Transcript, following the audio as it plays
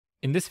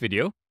In this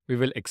video, we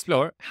will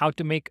explore how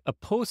to make a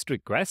post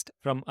request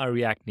from a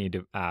React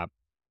Native app.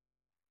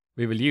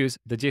 We will use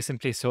the JSON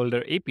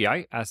placeholder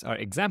API as our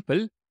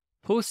example,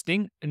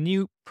 posting a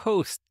new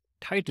post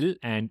title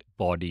and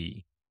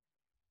body.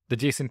 The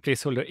JSON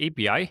placeholder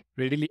API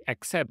readily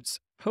accepts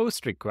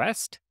post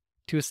request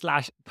to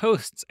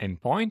 /posts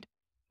endpoint,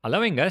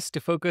 allowing us to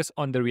focus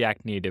on the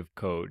React Native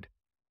code.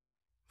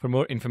 For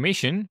more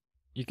information,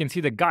 you can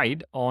see the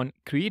guide on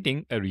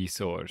creating a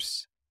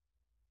resource.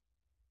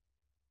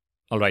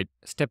 Alright,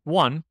 step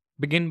 1,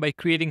 begin by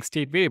creating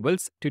state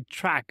variables to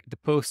track the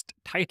post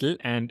title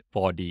and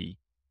body.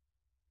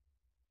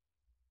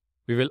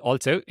 We will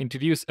also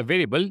introduce a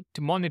variable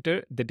to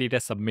monitor the data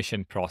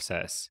submission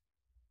process.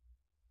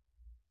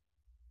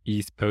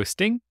 Is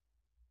posting,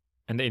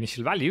 and the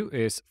initial value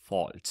is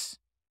false.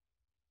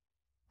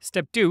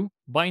 Step 2,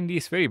 bind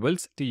these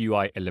variables to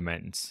UI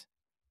elements.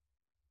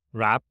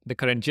 Wrap the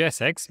current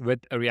JSX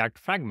with a React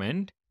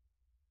fragment,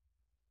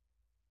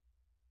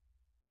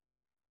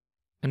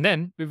 and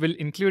then we will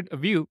include a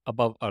view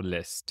above our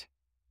list.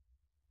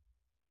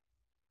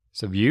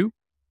 So view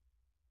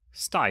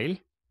style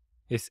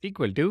is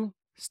equal to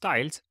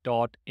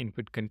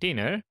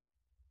styles.inputContainer,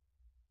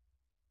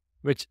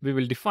 which we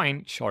will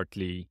define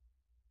shortly.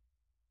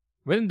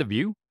 Within the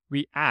view,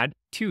 we add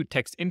 2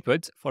 text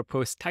inputs for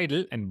post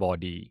title and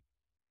body.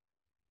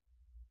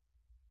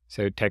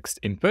 So text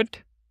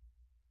input,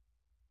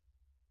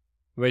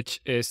 which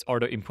is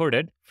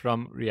auto-imported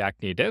from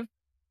React Native.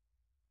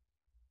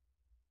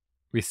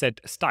 We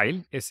set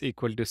style is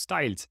equal to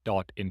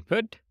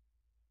styles.input.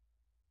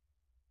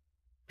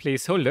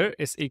 Placeholder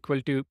is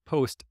equal to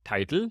post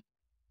title.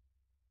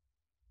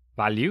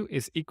 Value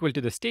is equal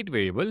to the state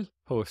variable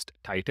post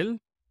title.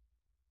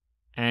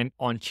 And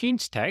on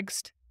change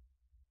text,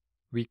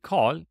 we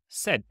call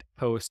set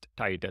post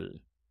title.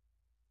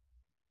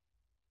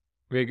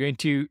 We're going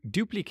to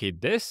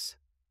duplicate this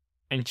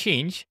and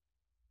change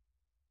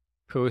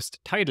post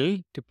title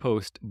to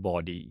post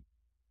body.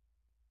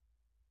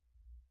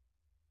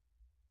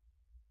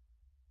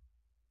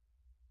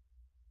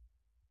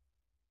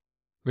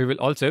 We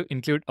will also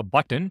include a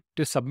button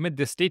to submit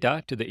this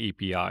data to the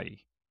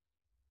API.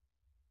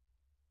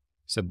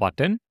 So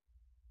button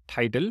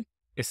title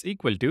is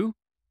equal to,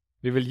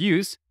 we will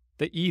use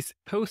the is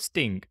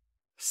posting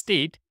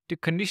state to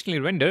conditionally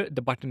render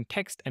the button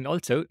text and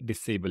also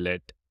disable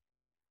it.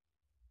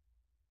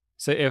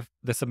 So if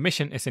the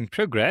submission is in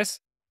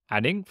progress,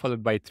 adding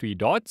followed by 3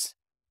 dots,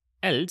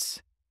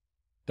 else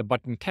the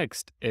button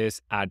text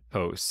is add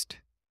post.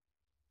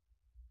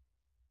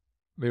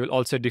 We will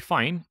also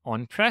define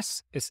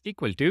onPress is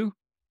equal to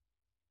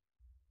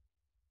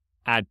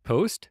add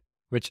post,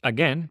 which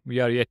again we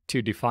are yet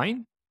to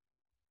define,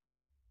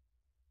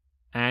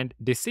 and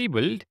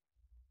disabled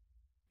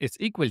is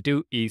equal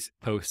to is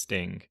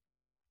posting.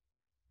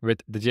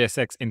 With the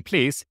JSX in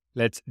place,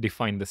 let's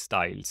define the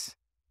styles.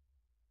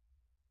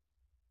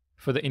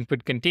 For the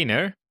input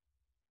container,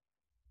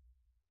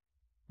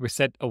 we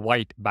set a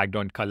white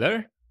background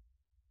color,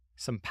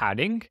 some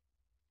padding,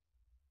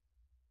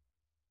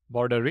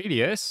 border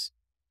radius,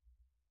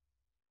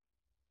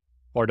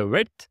 border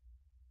width,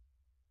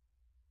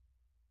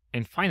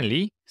 and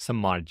finally some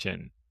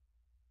margin.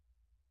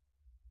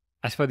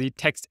 As for the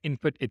text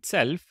input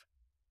itself,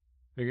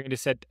 we're going to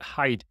set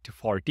height to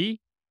 40,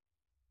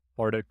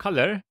 border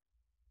color,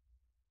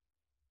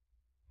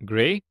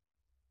 gray,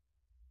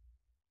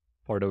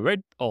 border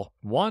width of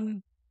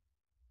 1,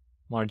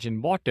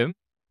 margin bottom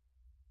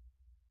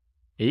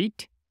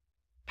 8,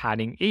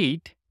 padding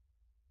 8,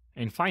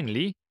 and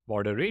finally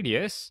border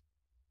radius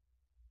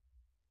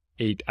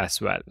 8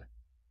 as well.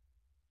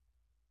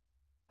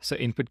 So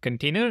input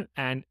container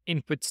and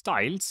input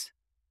styles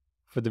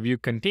for the view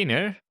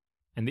container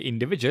and the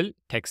individual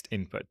text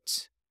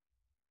inputs.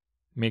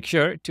 Make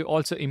sure to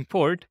also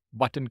import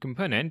button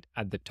component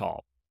at the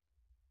top.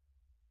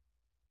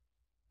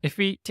 If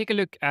we take a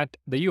look at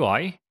the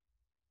UI,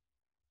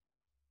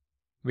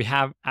 we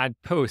have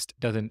add post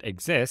doesn't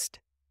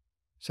exist.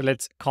 So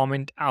let's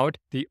comment out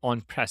the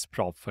onPress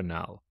prop for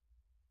now.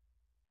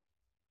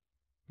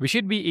 We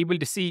should be able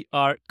to see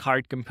our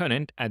card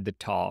component at the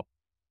top.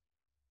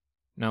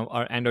 Now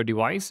our Android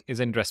device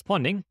isn't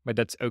responding, but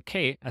that's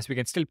okay as we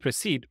can still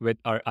proceed with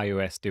our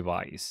iOS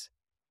device.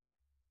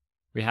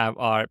 We have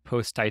our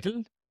post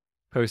title,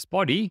 post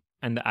body,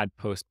 and the add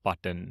post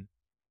button.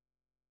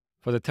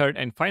 For the third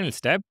and final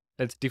step,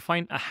 let's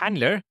define a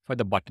handler for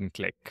the button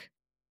click.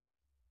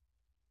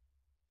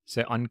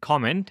 So on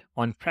comment,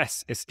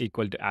 onPress is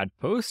equal to add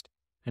post,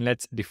 and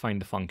let's define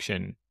the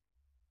function.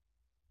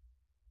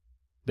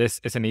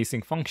 This is an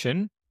async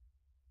function.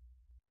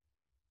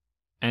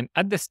 And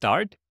at the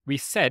start, we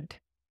set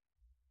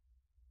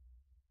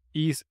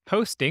is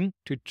posting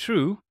to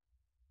true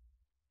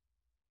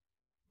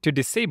to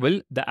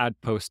disable the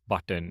add post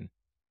button.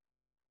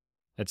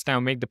 Let's now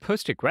make the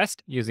post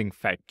request using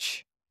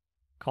fetch.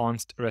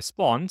 Const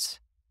response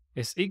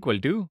is equal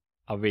to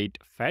await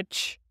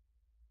fetch.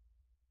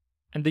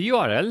 And the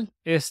URL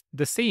is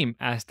the same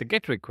as the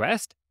GET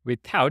request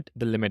without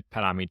the limit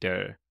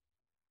parameter.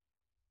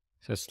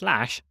 So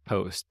slash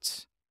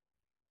posts.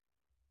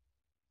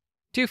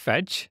 To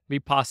fetch, we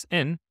pass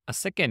in a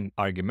second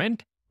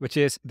argument, which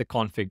is the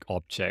config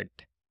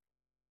object.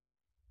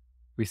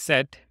 We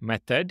set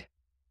method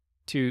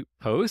to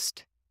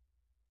post,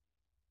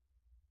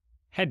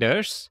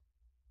 headers,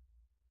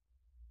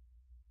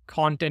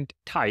 content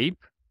type,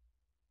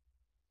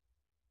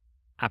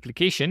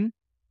 application,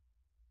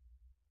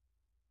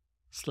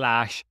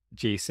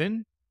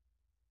 /JSON,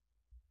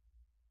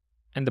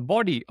 and the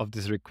body of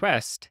this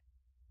request,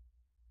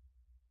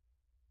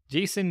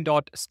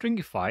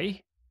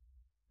 JSON.stringify.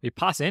 We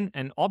pass in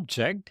an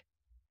object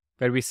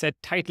where we set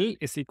title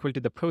is equal to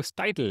the post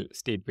title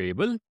state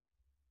variable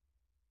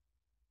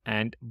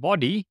and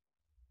body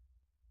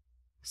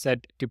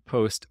set to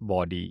post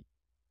body.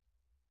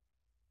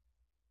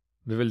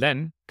 We will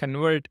then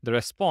convert the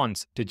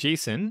response to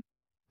JSON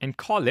and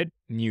call it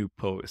new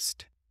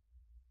post.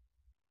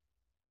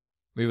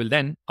 We will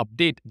then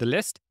update the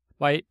list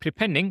by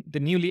prepending the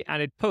newly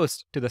added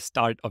post to the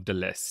start of the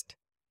list.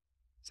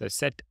 So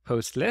set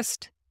post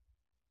list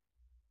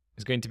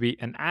is going to be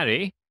an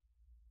array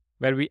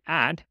where we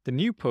add the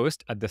new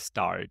post at the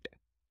start.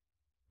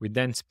 We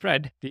then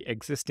spread the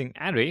existing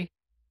array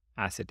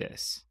as it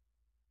is.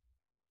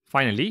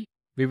 Finally,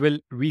 we will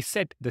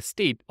reset the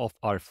state of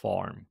our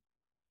form.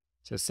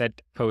 So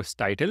set post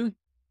title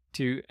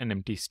to an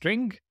empty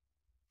string,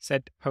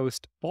 set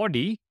post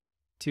body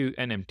to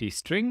an empty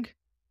string,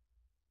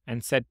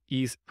 and set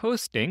is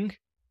posting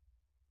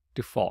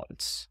to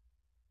false.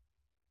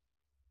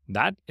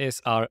 That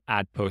is our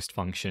add post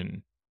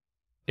function.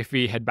 If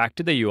we head back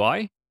to the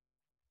UI,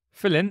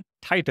 fill in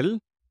title,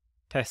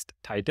 test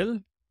title,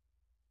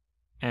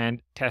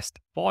 and test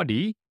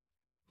body,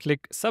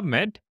 click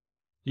submit,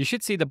 you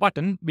should see the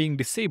button being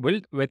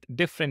disabled with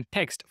different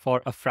text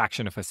for a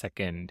fraction of a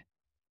second.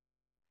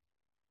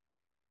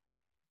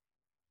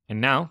 And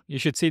now you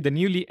should see the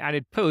newly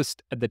added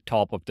post at the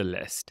top of the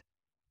list,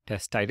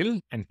 test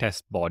title and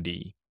test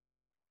body.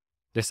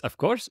 This, of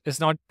course, is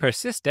not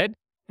persisted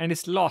and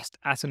is lost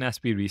as soon as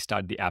we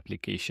restart the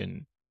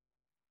application.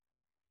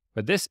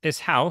 But this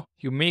is how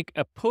you make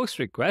a post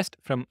request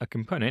from a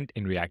component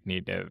in React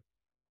Native.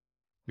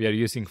 We are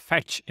using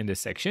fetch in this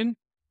section,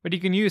 but you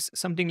can use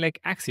something like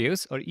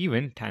Axios or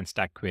even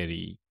TanStack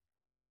query.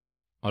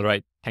 All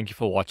right, thank you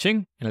for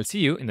watching, and I'll see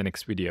you in the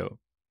next video.